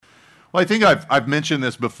Well, I think I've mentioned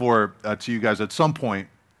this before to you guys at some point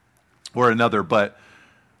or another, but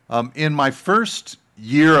in my first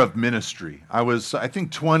year of ministry, I was, I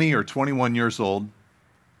think, 20 or 21 years old,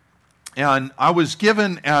 and I was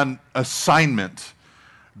given an assignment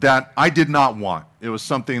that I did not want. It was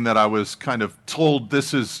something that I was kind of told,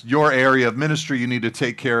 this is your area of ministry, you need to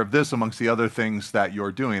take care of this amongst the other things that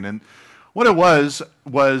you're doing. And what it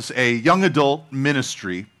was a young adult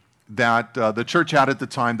ministry that the church had at the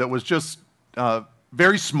time that was just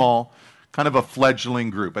very small, kind of a fledgling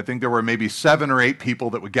group. I think there were maybe 7 or 8 people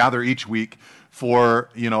that would gather each week for,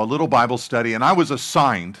 a little Bible study, and I was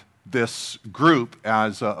assigned this group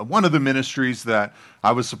as one of the ministries that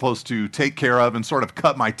I was supposed to take care of and sort of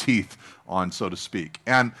cut my teeth on, so to speak.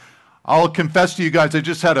 And I'll confess to you guys, I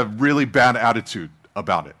just had a really bad attitude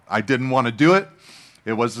about it. I didn't want to do it.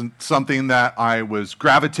 It wasn't something that I was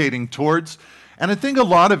gravitating towards. And I think a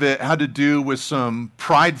lot of it had to do with some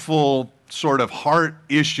prideful sort of heart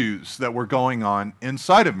issues that were going on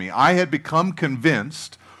inside of me. I had become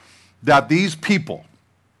convinced that these people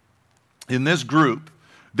in this group,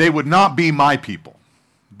 they would not be my people.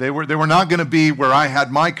 They were not going to be where I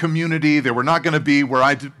had my community. They were not going to be where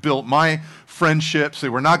I built my friendships. They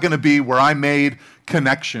were not going to be where I made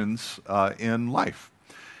connections in life.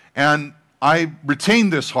 And I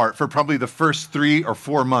retained this heart for probably the first 3 or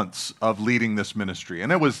 4 months of leading this ministry.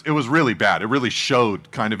 And it was really bad. It really showed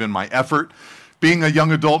kind of in my effort. Being a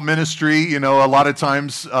young adult ministry, a lot of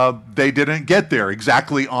times they didn't get there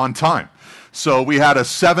exactly on time. So we had a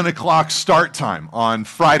 7 o'clock start time on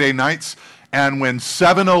Friday nights. And when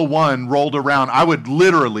 7:01 rolled around, I would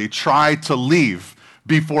literally try to leave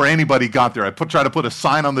before anybody got there. I'd try to put a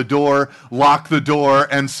sign on the door, lock the door,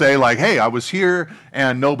 and say like, hey, I was here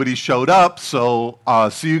and nobody showed up, so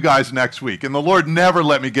see you guys next week. And the Lord never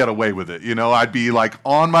let me get away with it. I'd be like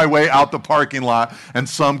on my way out the parking lot and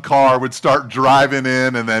some car would start driving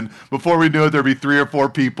in, and then before we knew it, there'd be 3 or 4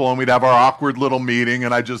 people and we'd have our awkward little meeting,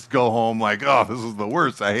 and I'd just go home like, oh, this is the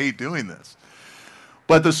worst. I hate doing this.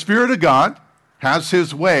 But the Spirit of God has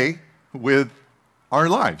His way with our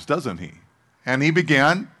lives, doesn't He? And He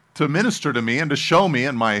began to minister to me and to show me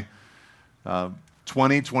in my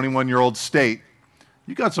 20, 21-year-old state,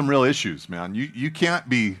 you got some real issues, man. You can't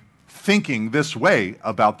be thinking this way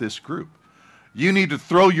about this group. You need to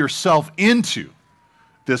throw yourself into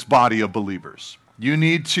this body of believers. You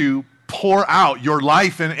need to pour out your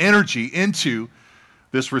life and energy into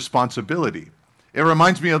this responsibility. It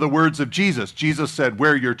reminds me of the words of Jesus. Jesus said,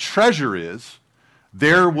 where your treasure is,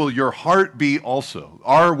 there will your heart be also.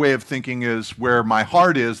 Our way of thinking is where my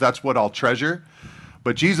heart is, that's what I'll treasure.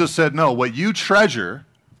 But Jesus said, no, what you treasure,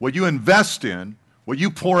 what you invest in, what you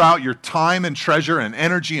pour out your time and treasure and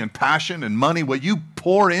energy and passion and money, what you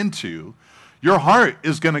pour into, your heart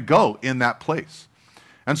is going to go in that place.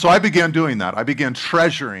 And so I began doing that. I began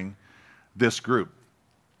treasuring this group.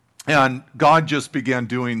 And God just began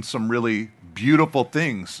doing some really beautiful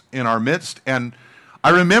things in our midst. And I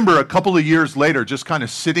remember a couple of years later just kind of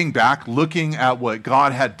sitting back, looking at what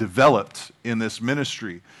God had developed in this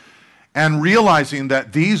ministry and realizing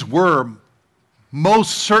that these were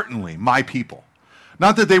most certainly my people.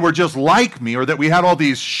 Not that they were just like me or that we had all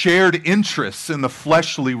these shared interests in the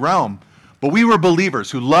fleshly realm, but we were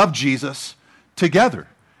believers who loved Jesus together.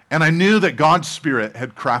 And I knew that God's Spirit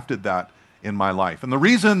had crafted that in my life. And the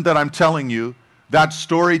reason that I'm telling you that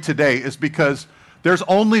story today is because there's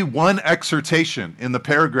only one exhortation in the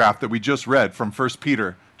paragraph that we just read from 1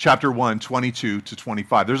 Peter chapter 1, 22 to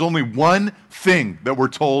 25. There's only one thing that we're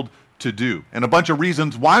told to do, and a bunch of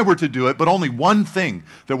reasons why we're to do it, but only one thing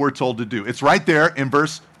that we're told to do. It's right there in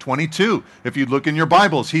verse 22. If you look in your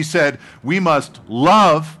Bibles, he said, we must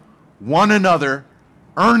love one another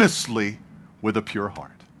earnestly with a pure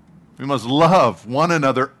heart. We must love one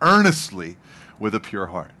another earnestly with a pure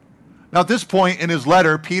heart. Now, at this point in his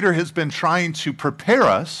letter, Peter has been trying to prepare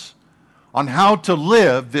us on how to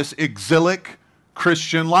live this exilic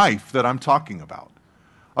Christian life that I'm talking about.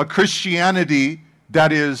 A Christianity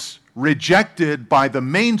that is rejected by the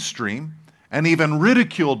mainstream and even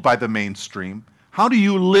ridiculed by the mainstream. How do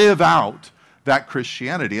you live out that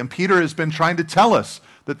Christianity? And Peter has been trying to tell us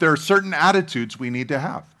that there are certain attitudes we need to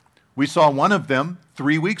have. We saw one of them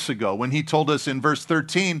 3 weeks ago when he told us in verse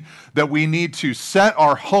 13 that we need to set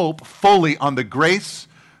our hope fully on the grace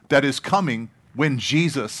that is coming when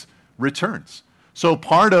Jesus returns. So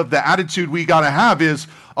part of the attitude we got to have is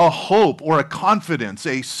a hope or a confidence,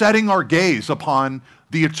 a setting our gaze upon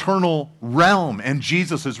the eternal realm and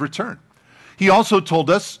Jesus' return. He also told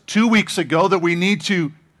us 2 weeks ago that we need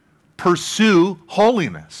to pursue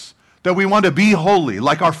holiness, that we want to be holy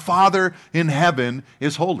like our Father in heaven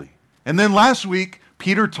is holy. And then last week,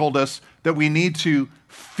 Peter told us that we need to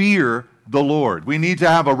fear the Lord. We need to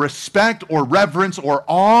have a respect or reverence or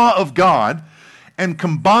awe of God. And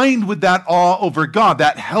combined with that awe over God,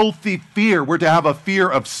 that healthy fear, we're to have a fear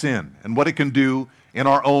of sin and what it can do in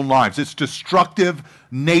our own lives. Its destructive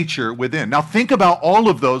nature within. Now think about all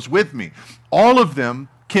of those with me. All of them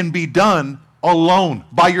can be done alone,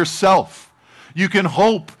 by yourself. You can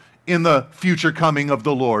hope in the future coming of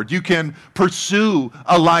the Lord. You can pursue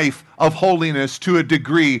a life of holiness to a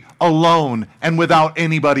degree alone and without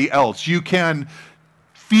anybody else. You can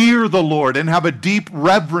fear the Lord and have a deep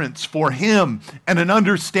reverence for Him and an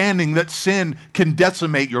understanding that sin can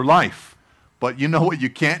decimate your life. But you know what you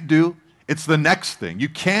can't do? It's the next thing. You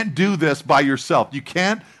can't do this by yourself. You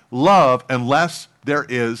can't love unless there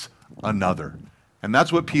is another. And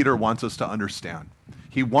that's what Peter wants us to understand.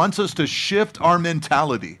 He wants us to shift our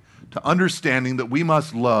mentality to understanding that we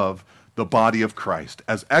must love the body of Christ.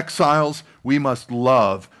 As exiles, we must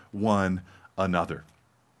love one another.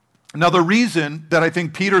 Now, the reason that I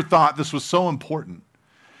think Peter thought this was so important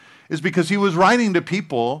is because he was writing to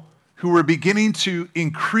people who were beginning to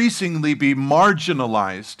increasingly be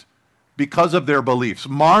marginalized because of their beliefs,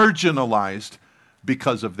 marginalized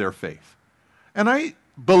because of their faith. And I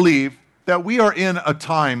believe that we are in a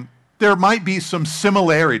time, there might be some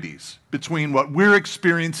similarities between what we're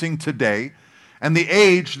experiencing today and the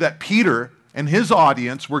age that Peter and his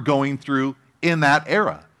audience were going through in that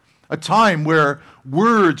era. A time where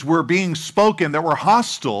words were being spoken that were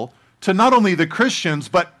hostile to not only the Christians,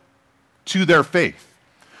 but to their faith.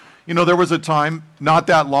 You know, there was a time not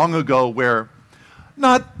that long ago where,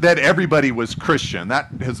 not that everybody was Christian, that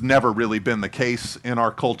has never really been the case in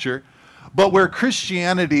our culture, but where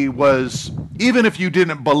Christianity was, even if you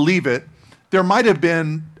didn't believe it, there might have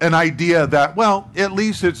been an idea that, well, at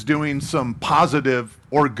least it's doing some positive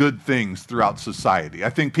or good things throughout society. I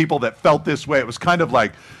think people that felt this way, it was kind of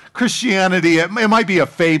like Christianity, it might be a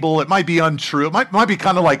fable, it might be untrue, it might be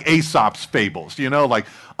kind of like Aesop's fables, you know, like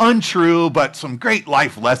untrue, but some great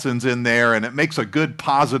life lessons in there, and it makes a good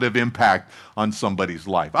positive impact on somebody's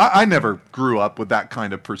life. I never grew up with that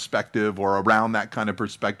kind of perspective or around that kind of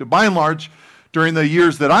perspective. By and large, during the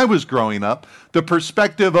years that I was growing up, the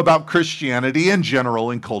perspective about Christianity in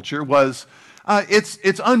general in culture was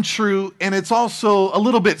it's untrue, and it's also a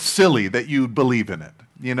little bit silly that you believe in it.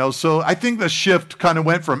 You know, so I think the shift kind of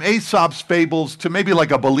went from Aesop's fables to maybe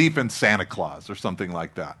like a belief in Santa Claus or something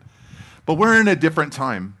like that. But we're in a different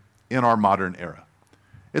time in our modern era.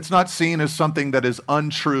 It's not seen as something that is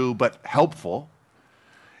untrue but helpful.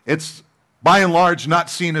 It's by and large not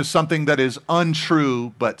seen as something that is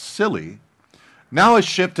untrue but silly. Now a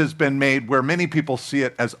shift has been made where many people see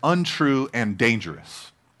it as untrue and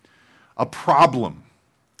dangerous, a problem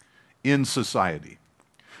in society.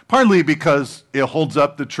 Partly because it holds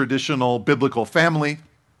up the traditional biblical family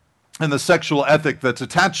and the sexual ethic that's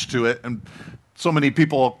attached to it, and so many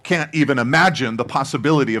people can't even imagine the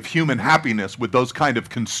possibility of human happiness with those kind of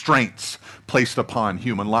constraints placed upon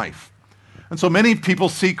human life. And so many people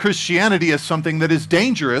see Christianity as something that is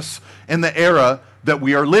dangerous in the era that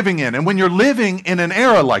we are living in. And when you're living in an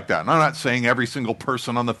era like that, and I'm not saying every single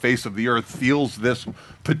person on the face of the earth feels this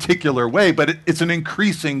particular way, but it's an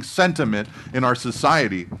increasing sentiment in our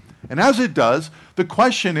society. And as it does, the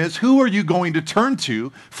question is, who are you going to turn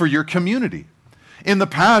to for your community? In the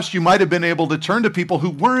past, you might have been able to turn to people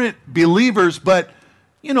who weren't believers, but,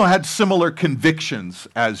 you know, had similar convictions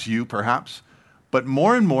as you, perhaps. But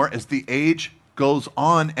more and more, as the age goes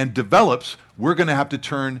on and develops, we're going to have to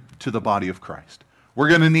turn to the body of Christ. We're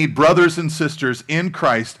going to need brothers and sisters in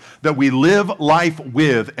Christ that we live life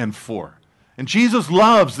with and for. And Jesus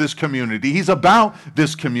loves this community. He's about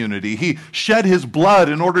this community. He shed his blood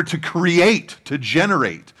in order to create, to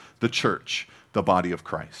generate the church, the body of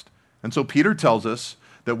Christ. And so Peter tells us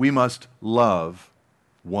that we must love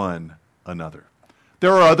one another.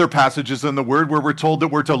 There are other passages in the Word where we're told that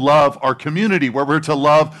we're to love our community, where we're to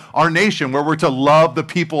love our nation, where we're to love the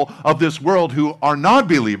people of this world who are not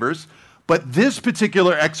believers. But this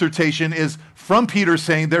particular exhortation is from Peter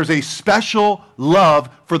saying there's a special love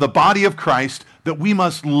for the body of Christ that we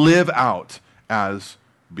must live out as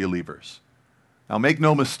believers. Now, make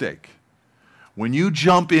no mistake, when you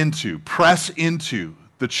press into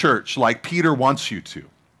the church like Peter wants you to,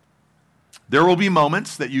 there will be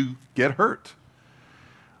moments that you get hurt.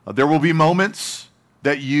 There will be moments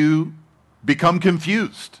that you become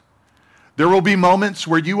confused. There will be moments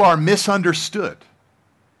where you are misunderstood.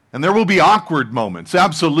 And there will be awkward moments.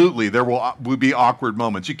 Absolutely, there will be awkward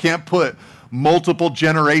moments. You can't put multiple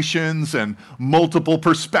generations and multiple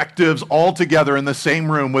perspectives all together in the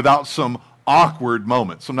same room without some awkward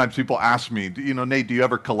moments. Sometimes people ask me, Nate, do you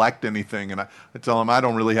ever collect anything? And I tell them I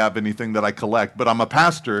don't really have anything that I collect, but I'm a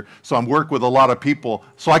pastor, so I work with a lot of people,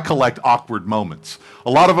 so I collect awkward moments.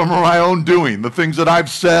 A lot of them are my own doing, the things that I've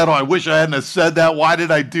said, oh, I wish I hadn't have said that, why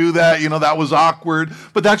did I do that? That was awkward.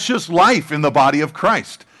 But that's just life in the body of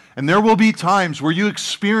Christ. And there will be times where you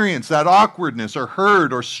experience that awkwardness or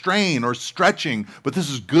hurt or strain or stretching, but this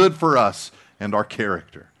is good for us and our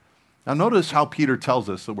character. Now notice how Peter tells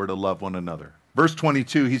us that we're to love one another. Verse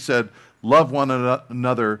 22, he said, love one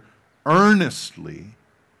another earnestly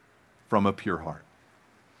from a pure heart.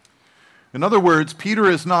 In other words, Peter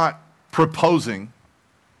is not proposing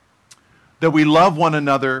that we love one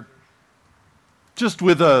another just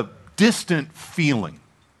with a distant feeling.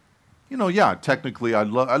 Technically I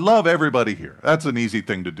love everybody here. That's an easy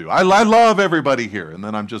thing to do. I love everybody here, and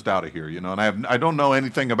then I'm just out of here, and I don't know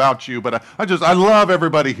anything about you, but I love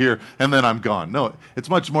everybody here, and then I'm gone. No, it's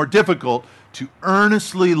much more difficult to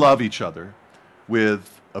earnestly love each other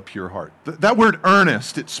with a pure heart. That word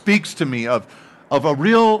earnest, it speaks to me of a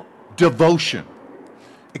real devotion,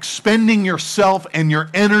 expending yourself and your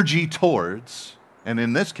energy towards, and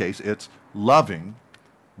in this case, it's loving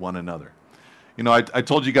one another. I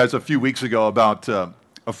told you guys a few weeks ago about a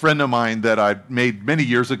friend of mine that I made many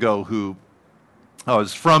years ago who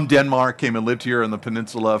was from Denmark, came and lived here in the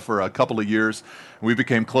peninsula for a couple of years. We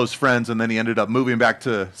became close friends, and then he ended up moving back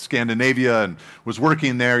to Scandinavia and was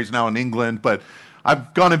working there. He's now in England, but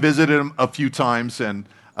I've gone and visited him a few times, and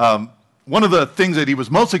one of the things that he was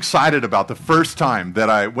most excited about the first time that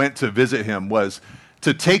I went to visit him was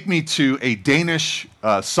to take me to a Danish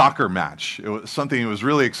soccer match. It was something he was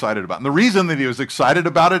really excited about. And the reason that he was excited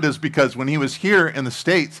about it is because when he was here in the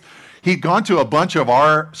States, he'd gone to a bunch of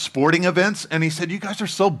our sporting events, and he said, you guys are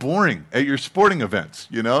so boring at your sporting events,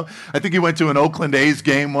 I think he went to an Oakland A's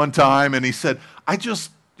game one time, and he said,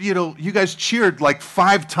 you guys cheered like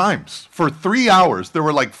 5 times for 3 hours. There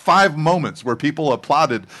were like 5 moments where people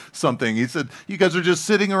applauded something. He said, you guys are just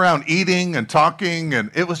sitting around eating and talking, and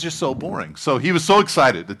it was just so boring. So he was so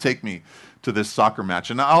excited to take me to this soccer match,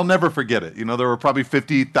 and I'll never forget it. There were probably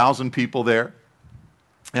 50,000 people there.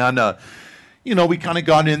 And, we kind of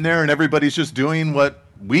got in there, and everybody's just doing what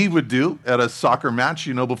we would do at a soccer match,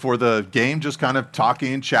 before the game, just kind of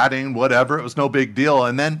talking, chatting, whatever. It was no big deal.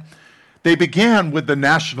 And then they began with the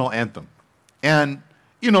national anthem. And,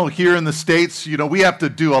 here in the States, we have to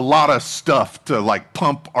do a lot of stuff to like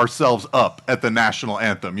pump ourselves up at the national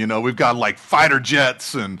anthem. We've got like fighter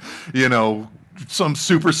jets and, some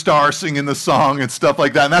superstar singing the song and stuff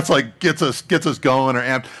like that. And that's like gets us going or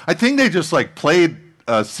amped. I think they just like played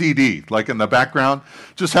a CD like in the background,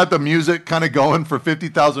 just had the music kind of going for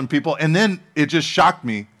 50,000 people. And then it just shocked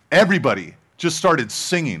me. Everybody just started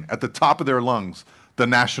singing at the top of their lungs the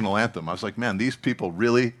national anthem. I was like, man, these people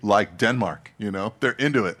really like Denmark, they're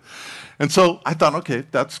into it. And so I thought, okay,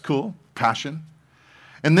 that's cool, passion.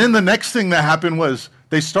 And then the next thing that happened was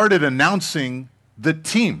they started announcing the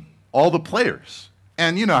team, all the players.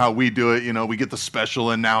 And you know how we do it, we get the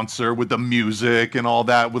special announcer with the music and all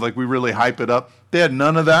that, we really hype it up. They had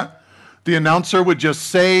none of that. The announcer would just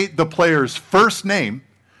say the player's first name,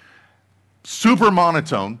 super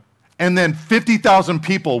monotone, and then 50,000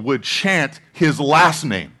 people would chant his last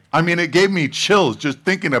name. I mean, it gave me chills just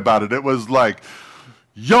thinking about it. It was like,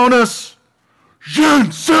 Jonas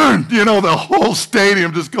Jensen, the whole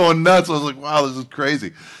stadium just going nuts. I was like, wow, this is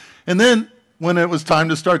crazy. And then when it was time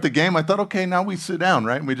to start the game, I thought, okay, now we sit down,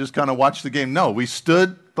 right? And we just kind of watch the game. No, we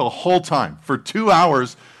stood the whole time for 2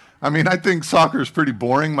 hours. I mean, I think soccer is pretty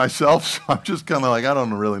boring myself, so I'm just kind of like, I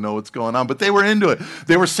don't really know what's going on. But they were into it.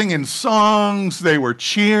 They were singing songs. They were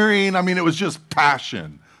cheering. I mean, it was just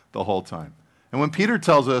passion the whole time. And when Peter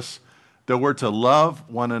tells us that we're to love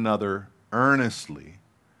one another earnestly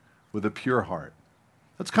with a pure heart,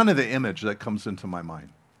 that's kind of the image that comes into my mind.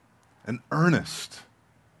 An earnest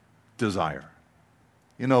desire.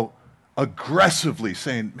 Aggressively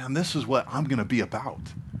saying, man, this is what I'm going to be about.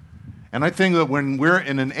 And I think that when we're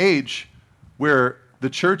in an age where the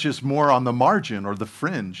church is more on the margin or the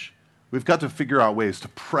fringe, we've got to figure out ways to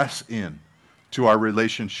press in to our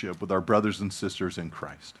relationship with our brothers and sisters in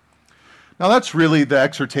Christ. Now that's really the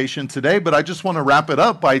exhortation today, but I just want to wrap it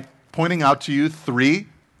up by pointing out to you 3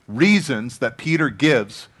 reasons that Peter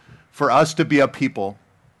gives for us to be a people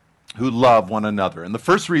who love one another. And the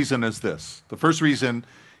first reason is this. The first reason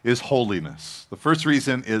is holiness. The first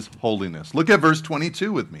reason is holiness. Look at verse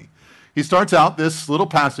 22 with me. He starts out this little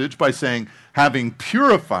passage by saying, having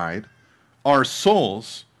purified our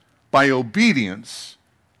souls by obedience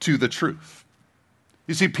to the truth.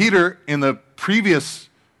 You see, Peter, in the previous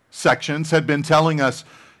sections, had been telling us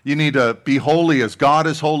you need to be holy as God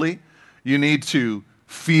is holy. You need to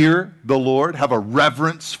fear the Lord, have a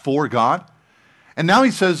reverence for God. And now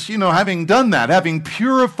he says, having done that, having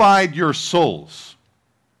purified your souls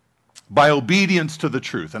by obedience to the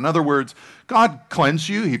truth. In other words, God cleansed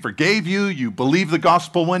you, he forgave you, you believed the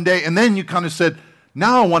gospel one day, and then you kind of said,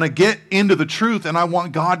 now I want to get into the truth and I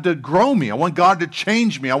want God to grow me. I want God to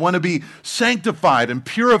change me. I want to be sanctified and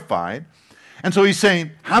purified. And so he's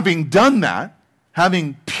saying, having done that,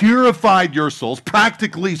 having purified your souls,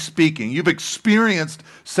 practically speaking, you've experienced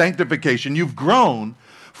sanctification, you've grown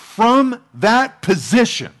from that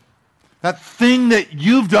position, that thing that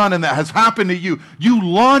you've done and that has happened to you, you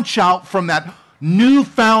launch out from that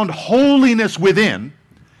newfound holiness within,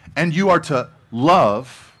 and you are to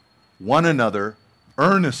love one another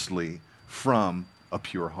earnestly from a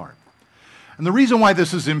pure heart. And the reason why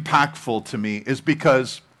this is impactful to me is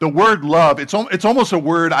because the word love, it's almost a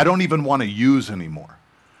word I don't even want to use anymore.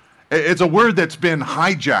 It's a word that's been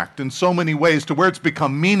hijacked in so many ways to where it's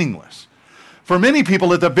become meaningless. For many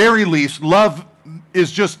people, at the very least, love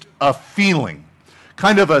is just a feeling,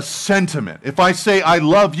 kind of a sentiment. If I say I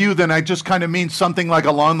love you, then I just kind of mean something like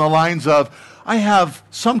along the lines of, I have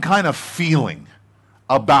some kind of feeling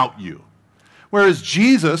about you. Whereas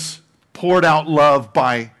Jesus poured out love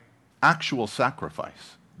by actual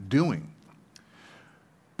sacrifice, doing.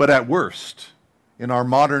 But at worst, in our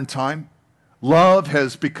modern time, love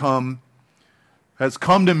has come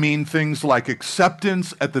to mean things like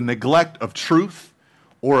acceptance at the neglect of truth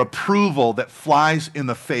or approval that flies in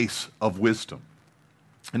the face of wisdom.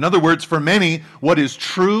 In other words, for many, what is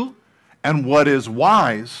true and what is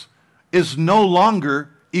wise is no longer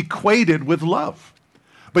equated with love.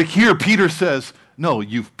 But here Peter says, no,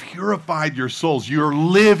 you've purified your souls. You're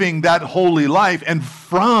living that holy life. And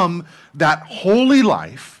from that holy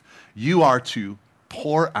life, you are to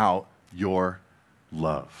pour out your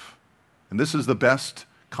love. And this is the best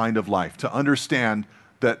kind of life, to understand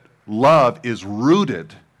that love is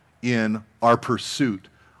rooted in our pursuit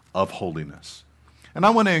of holiness. And I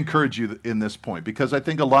want to encourage you in this point, because I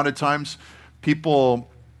think a lot of times people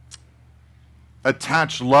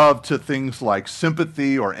attach love to things like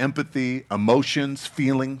sympathy or empathy, emotions,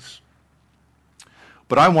 feelings.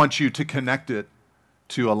 But I want you to connect it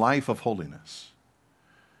to a life of holiness.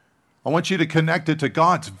 I want you to connect it to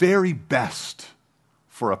God's very best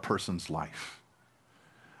for a person's life.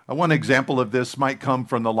 One example of this might come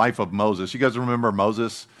from the life of Moses. You guys remember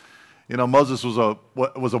Moses? Moses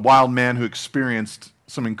was a wild man who experienced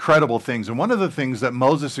some incredible things. And one of the things that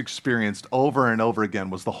Moses experienced over and over again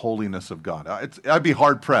was the holiness of God. I'd be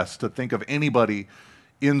hard-pressed to think of anybody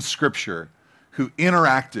in Scripture who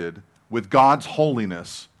interacted with God's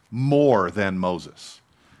holiness more than Moses.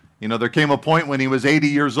 There came a point when he was 80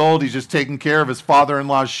 years old. He's just taking care of his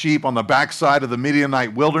father-in-law's sheep on the backside of the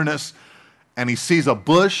Midianite wilderness. And he sees a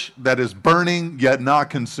bush that is burning yet not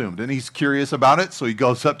consumed. And he's curious about it, so he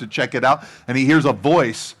goes up to check it out. And he hears a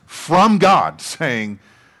voice from God saying,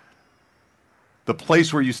 the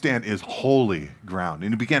place where you stand is holy ground.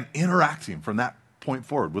 And he began interacting from that point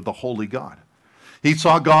forward with the holy God. He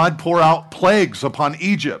saw God pour out plagues upon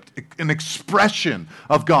Egypt, an expression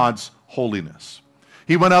of God's holiness.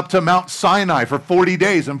 He went up to Mount Sinai for 40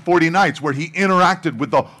 days and 40 nights where he interacted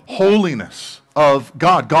with the holiness of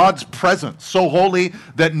God, God's presence, so holy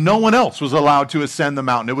that no one else was allowed to ascend the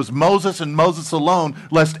mountain. It was Moses and Moses alone,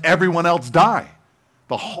 lest everyone else die.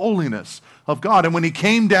 The holiness of God. And when he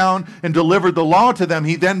came down and delivered the law to them,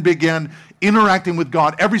 he then began interacting with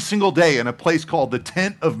God every single day in a place called the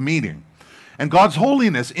Tent of Meeting. And God's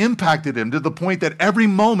holiness impacted him to the point that every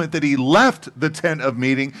moment that he left the Tent of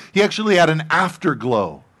Meeting, he actually had an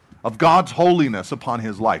afterglow of God's holiness upon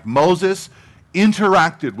his life. Moses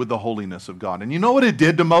interacted with the holiness of God. And you know what it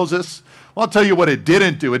did to Moses? Well, I'll tell you what it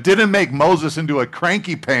didn't do. It didn't make Moses into a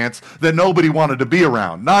cranky pants that nobody wanted to be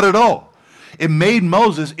around. Not at all. It made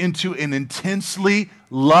Moses into an intensely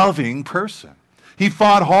loving person. He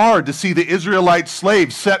fought hard to see the Israelite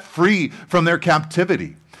slaves set free from their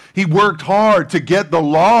captivity. He worked hard to get the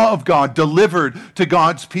law of God delivered to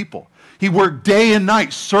God's people. He worked day and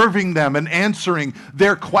night serving them and answering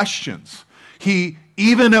their questions. He,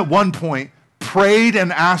 even at one point, prayed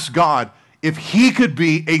and asked God if he could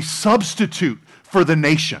be a substitute for the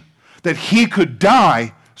nation, that he could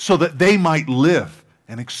die so that they might live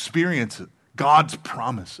and experience it, God's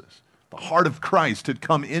promises. The heart of Christ had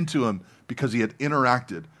come into him because he had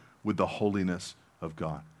interacted with the holiness of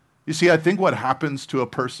God. You see, I think what happens to a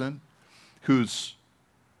person who's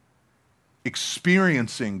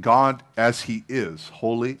experiencing God as he is,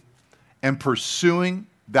 holy, and pursuing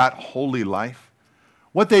that holy life,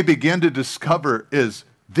 what they begin to discover is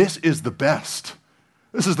this is the best.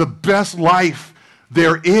 This is the best life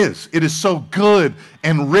there is. It is so good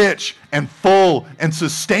and rich and full and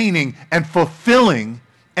sustaining and fulfilling.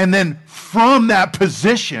 And then from that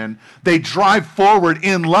position, they drive forward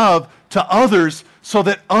in love to others so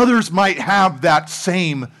that others might have that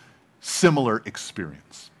same similar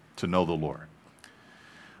experience to know the Lord.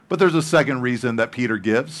 But there's a second reason that Peter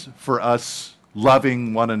gives for us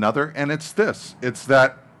loving one another, and it's this. It's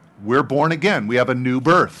that we're born again. We have a new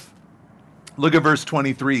birth. Look at verse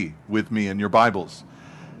 23 with me in your Bibles.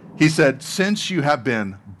 He said, since you have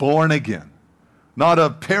been born again, not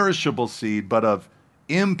of perishable seed, but of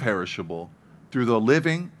imperishable, through the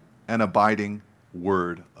living and abiding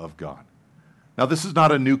Word of God. Now, this is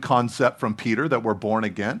not a new concept from Peter that we're born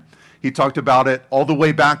again. He talked about it all the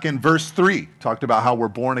way back in verse 3, talked about how we're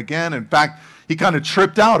born again. In fact, he kind of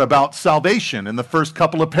tripped out about salvation in the first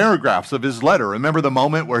couple of paragraphs of his letter. Remember the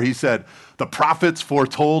moment where he said, the prophets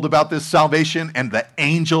foretold about this salvation and the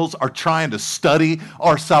angels are trying to study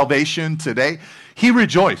our salvation today? He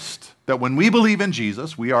rejoiced that when we believe in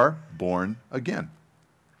Jesus, we are born again.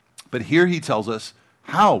 But here he tells us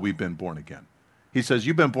how we've been born again. He says,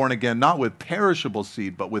 you've been born again not with perishable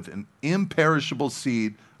seed, but with an imperishable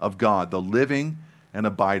seed of God, the living and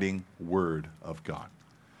abiding Word of God.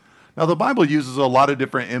 Now, the Bible uses a lot of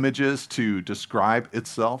different images to describe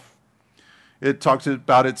itself. It talks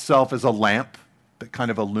about itself as a lamp that kind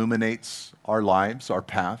of illuminates our lives, our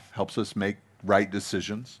path, helps us make right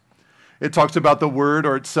decisions. It talks about the Word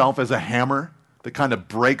or itself as a hammer that kind of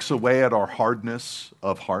breaks away at our hardness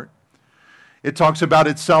of heart. It talks about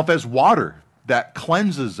itself as water that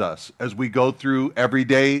cleanses us as we go through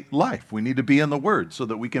everyday life. We need to be in the Word so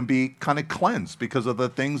that we can be kind of cleansed because of the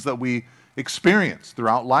things that we experience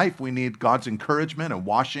throughout life. We need God's encouragement and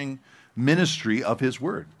washing ministry of His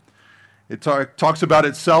Word. It talks about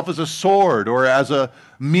itself as a sword or as a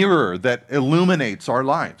mirror that illuminates our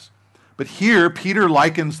lives. But here, Peter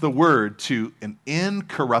likens the Word to an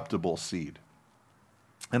incorruptible seed.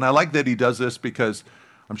 And I like that he does this because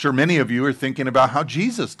I'm sure many of you are thinking about how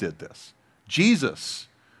Jesus did this. Jesus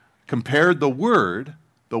compared the Word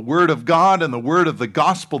of God and the Word of the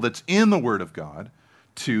gospel that's in the Word of God,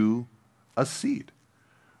 to a seed.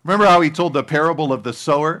 Remember how he told the parable of the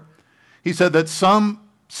sower? He said that some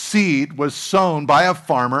seed was sown by a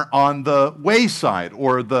farmer on the wayside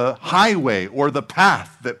or the highway or the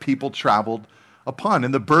path that people traveled upon.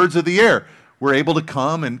 And the birds of the air were able to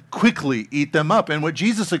come and quickly eat them up. And what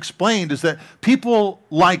Jesus explained is that people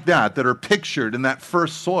like that are pictured in that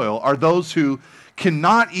first soil are those who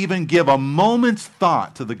cannot even give a moment's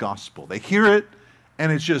thought to the gospel. They hear it,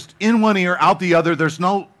 and it's just in one ear, out the other. There's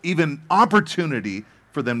no even opportunity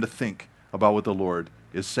for them to think about what the Lord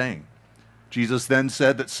is saying. Jesus then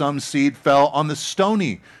said that some seed fell on the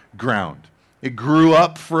stony ground. It grew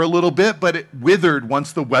up for a little bit, but it withered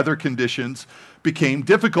once the weather conditions became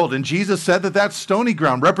difficult. And Jesus said that that stony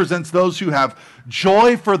ground represents those who have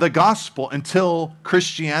joy for the gospel until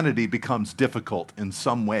Christianity becomes difficult in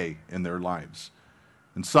some way in their lives.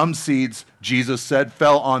 And some seeds, Jesus said,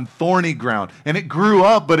 fell on thorny ground. And it grew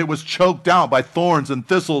up, but it was choked out by thorns and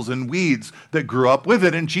thistles and weeds that grew up with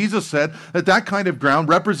it. And Jesus said that that kind of ground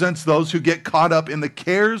represents those who get caught up in the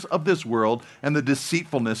cares of this world and the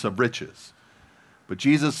deceitfulness of riches. But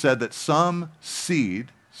Jesus said that some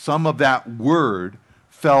seed, some of that word,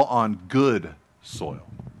 fell on good soil.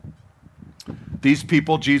 These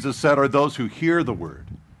people, Jesus said, are those who hear the word,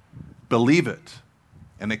 believe it,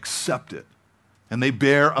 and accept it. And they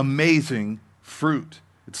bear amazing fruit.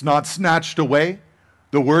 It's not snatched away.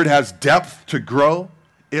 The word has depth to grow.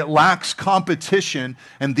 It lacks competition.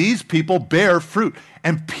 And these people bear fruit.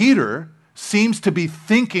 And Peter seems to be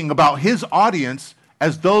thinking about his audience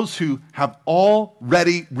as those who have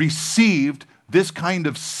already received this kind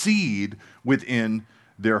of seed within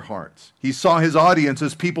their hearts. He saw his audience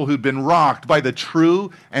as people who'd been rocked by the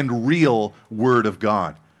true and real Word of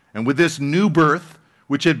God. And with this new birth,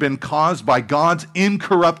 which had been caused by God's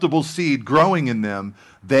incorruptible seed growing in them,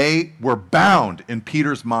 they were bound in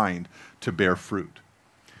Peter's mind to bear fruit.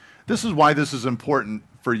 This is why this is important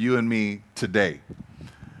for you and me today.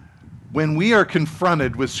 When we are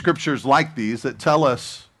confronted with scriptures like these that tell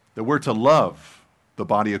us that we're to love the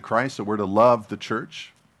body of Christ, that we're to love the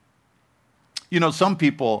church, you know, some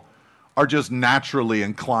people are just naturally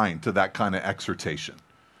inclined to that kind of exhortation.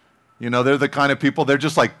 You know, they're the kind of people, they're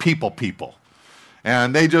just like people.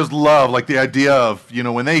 And they just love, like, the idea of, you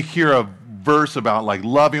know, when they hear a verse about, like,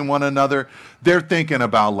 loving one another, they're thinking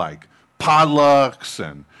about, like, potlucks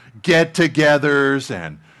and get-togethers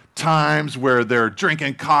and times where they're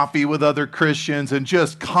drinking coffee with other Christians and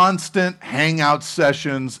just constant hangout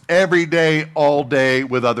sessions every day, all day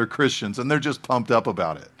with other Christians. And they're just pumped up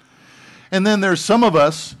about it. And then there's some of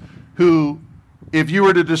us who, if you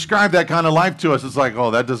were to describe that kind of life to us, it's like,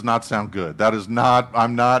 oh, that does not sound good. That is not,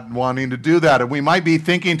 I'm not wanting to do that. And we might be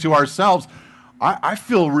thinking to ourselves, I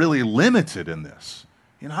feel really limited in this.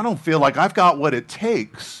 I don't feel like I've got what it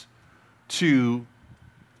takes to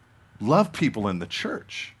love people in the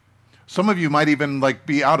church. Some of you might even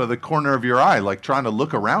be out of the corner of your eye, trying to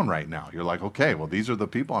look around right now. You're like, okay, well, these are the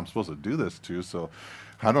people I'm supposed to do this to, so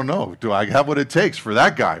I don't know. Do I have what it takes for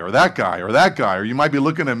that guy or that guy or that guy? Or you might be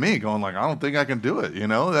looking at me going I don't think I can do it,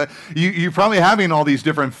 You're probably having all these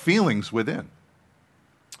different feelings within.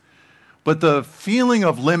 But the feeling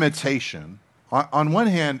of limitation, on one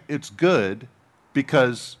hand, it's good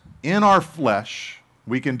because in our flesh,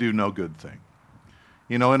 we can do no good thing.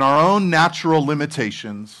 In our own natural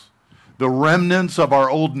limitations, the remnants of our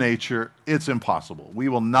old nature, it's impossible. We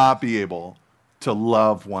will not be able to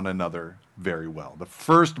love one another very well. The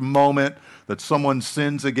first moment that someone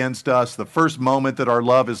sins against us, the first moment that our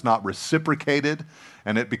love is not reciprocated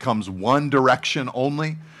and it becomes one direction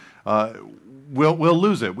only, we'll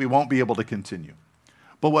lose it. We won't be able to continue.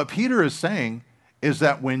 But what Peter is saying is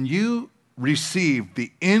that when you receive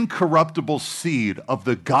the incorruptible seed of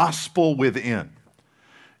the gospel within,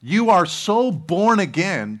 you are so born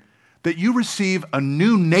again that you receive a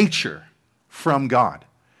new nature from God.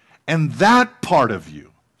 And that part of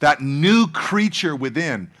you, that new creature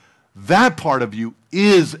within, that part of you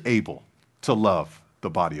is able to love the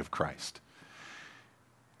body of Christ.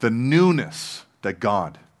 The newness that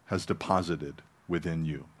God has deposited within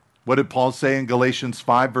you. What did Paul say in Galatians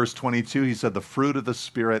 5, verse 22? He said, the fruit of the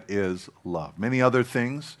Spirit is love. Many other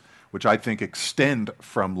things, which I think extend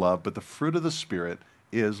from love, but the fruit of the Spirit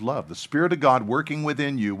is love. The Spirit of God working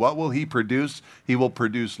within you, what will He produce? He will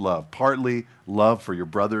produce love, partly love for your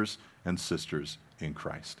brothers and sisters in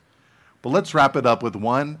Christ. But let's wrap it up with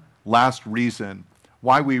one last reason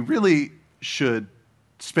why we really should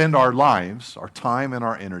spend our lives, our time and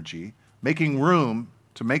our energy, making room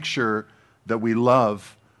to make sure that we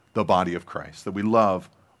love the body of Christ, that we love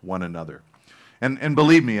one another. And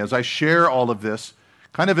believe me, as I share all of this,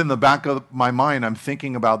 kind of in the back of my mind, I'm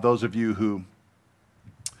thinking about those of you who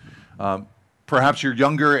perhaps you're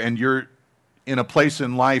younger and you're in a place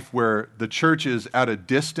in life where the church is at a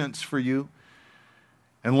distance for you.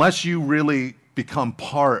 Unless you really become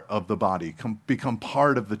part of the body, become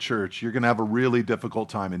part of the church, you're going to have a really difficult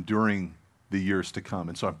time enduring the years to come.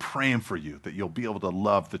 And so I'm praying for you that you'll be able to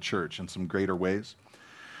love the church in some greater ways.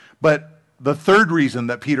 But the third reason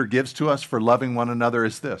that Peter gives to us for loving one another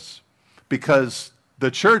is this: because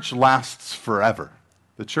the church lasts forever.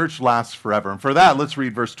 The church lasts forever. And for that, let's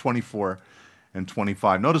read verse 24 and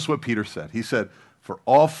 25. Notice what Peter said. He said, for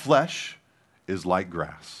all flesh is like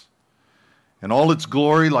grass, and all its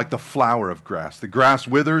glory like the flower of grass. The grass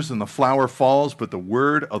withers and the flower falls, but the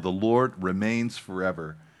word of the Lord remains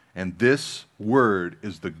forever. And this word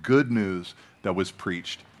is the good news that was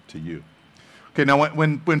preached to you. Okay, now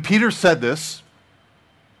when Peter said this,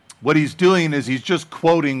 what he's doing is he's just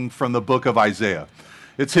quoting from the book of Isaiah.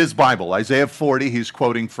 It's his Bible, Isaiah 40 he's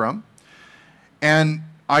quoting from. And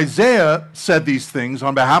Isaiah said these things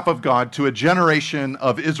on behalf of God to a generation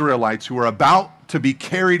of Israelites who were about to be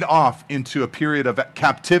carried off into a period of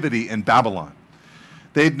captivity in Babylon.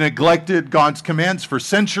 They'd neglected God's commands for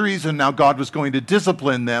centuries, and now God was going to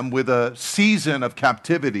discipline them with a season of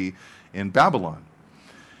captivity in Babylon.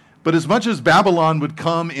 But as much as Babylon would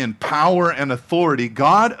come in power and authority,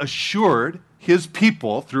 God assured his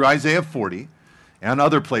people through Isaiah 40 and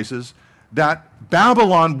other places that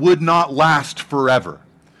Babylon would not last forever.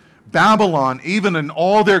 Babylon, even in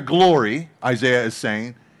all their glory, Isaiah is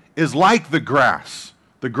saying, is like the grass.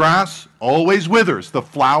 The grass always withers, the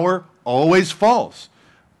flower always falls.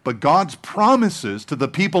 But God's promises to the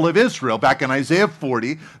people of Israel back in Isaiah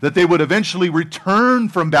 40 that they would eventually return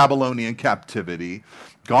from Babylonian captivity,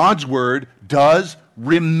 God's word does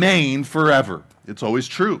remain forever. It's always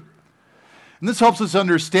true. And this helps us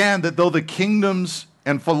understand that though the kingdoms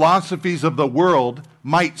and philosophies of the world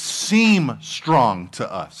might seem strong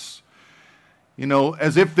to us,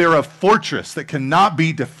 as if they're a fortress that cannot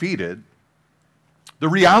be defeated, the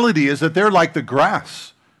reality is that they're like the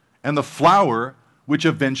grass and the flower which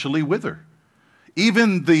eventually wither.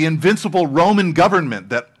 Even the invincible Roman government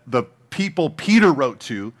that the people Peter wrote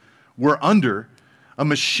to were under, a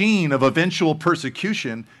machine of eventual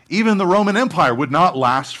persecution, even the Roman Empire would not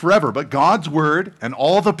last forever. But God's word and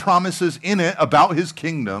all the promises in it about his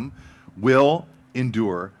kingdom will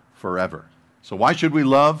endure forever. So why should we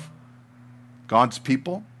love God's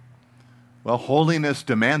people? Well, holiness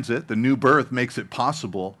demands it. The new birth makes it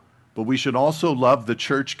possible. But we should also love the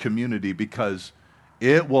church community because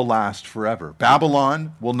it will last forever.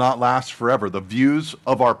 Babylon will not last forever. The views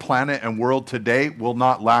of our planet and world today will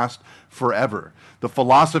not last forever. The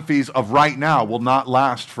philosophies of right now will not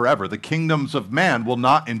last forever. The kingdoms of man will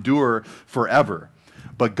not endure forever.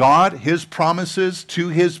 But God, his promises to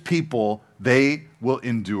his people, they will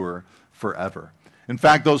endure forever. In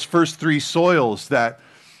fact, those first three soils that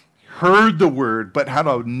heard the word but had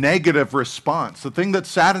a negative response. The thing that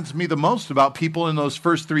saddens me the most about people in those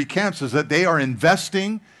first three camps is that they are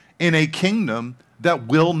investing in a kingdom that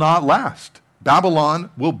will not last.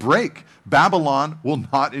 Babylon will break. Babylon will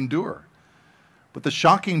not endure. But the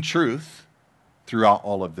shocking truth throughout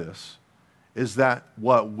all of this is that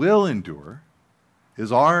what will endure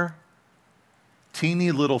is our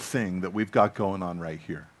teeny little thing that we've got going on right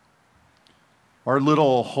here. Our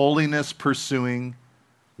little holiness pursuing,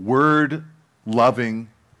 word-loving,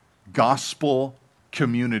 gospel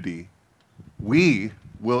community, we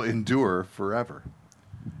will endure forever.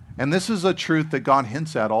 And this is a truth that God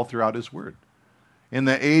hints at all throughout his word. In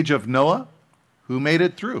the age of Noah, who made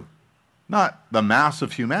it through? Not the mass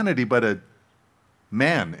of humanity, but a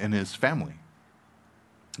man and his family.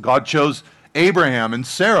 God chose Abraham and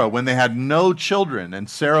Sarah when they had no children, and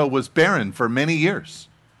Sarah was barren for many years.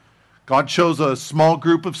 God chose a small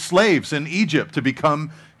group of slaves in Egypt to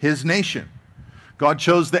become his nation. God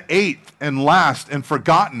chose the eighth and last and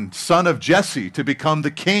forgotten son of Jesse to become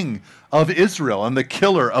the king of Israel and the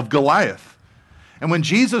killer of Goliath. And when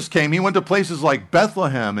Jesus came, he went to places like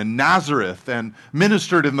Bethlehem and Nazareth and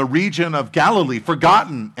ministered in the region of Galilee,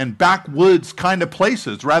 forgotten and backwoods kind of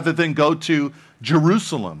places, rather than go to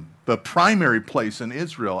Jerusalem, the primary place in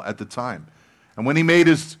Israel at the time. And when he made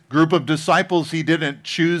his group of disciples, he didn't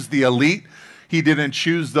choose the elite. He didn't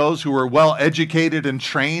choose those who were well educated and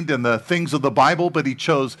trained in the things of the Bible, but he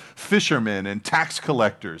chose fishermen and tax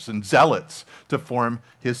collectors and zealots to form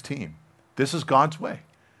his team. This is God's way.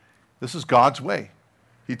 This is God's way.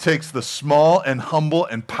 He takes the small and humble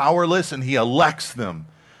and powerless and he elects them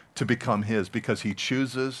to become his because he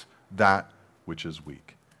chooses that which is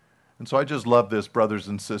weak. And so I just love this, brothers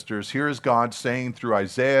and sisters. Here is God saying through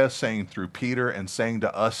Isaiah, saying through Peter, and saying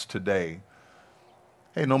to us today,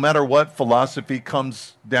 hey, no matter what philosophy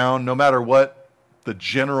comes down, no matter what the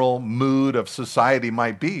general mood of society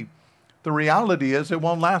might be, the reality is it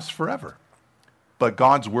won't last forever. But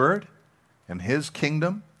God's word and his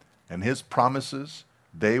kingdom and his promises,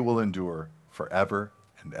 they will endure forever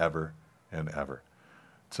and ever and ever.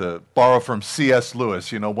 To borrow from C.S.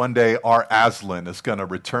 Lewis, one day our Aslan is going to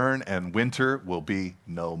return and winter will be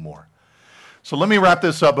no more. So let me wrap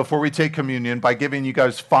this up before we take communion by giving you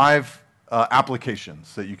guys 5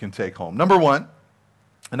 applications that you can take home. Number 1,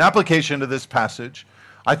 an application to this passage,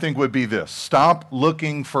 I think, would be this: stop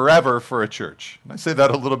looking forever for a church. And I say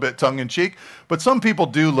that a little bit tongue-in-cheek, but some people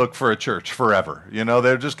do look for a church forever.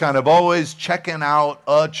 They're just kind of always checking out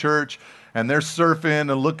a church, and they're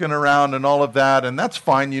surfing and looking around and all of that, and that's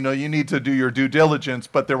fine. You need to do your due diligence,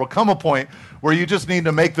 but there will come a point where you just need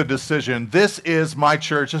to make the decision. This is my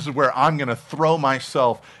church. This is where I'm going to throw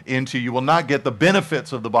myself into. You will not get the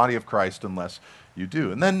benefits of the body of Christ unless you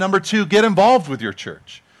do. And then number 2, get involved with your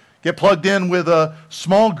church. Get plugged in with a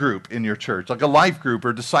small group in your church, like a life group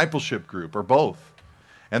or discipleship group or both.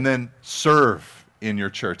 And then serve in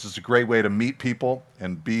your church. It's a great way to meet people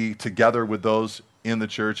and be together with those in the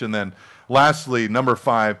church. And then lastly, number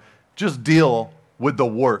 5, just deal with the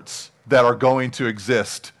warts that are going to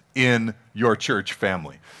exist in your church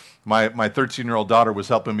family. My 13-year-old daughter was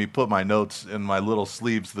helping me put my notes in my little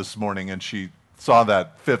sleeves this morning, and she saw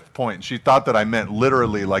that 5th point, and she thought that I meant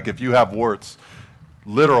literally, like if you have warts,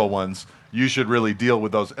 literal ones, you should really deal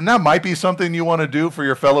with those. And that might be something you want to do for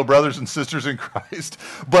your fellow brothers and sisters in Christ.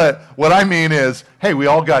 But what I mean is, hey, we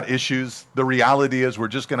all got issues. The reality is we're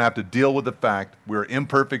just going to have to deal with the fact we're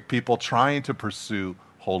imperfect people trying to pursue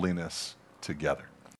holiness together.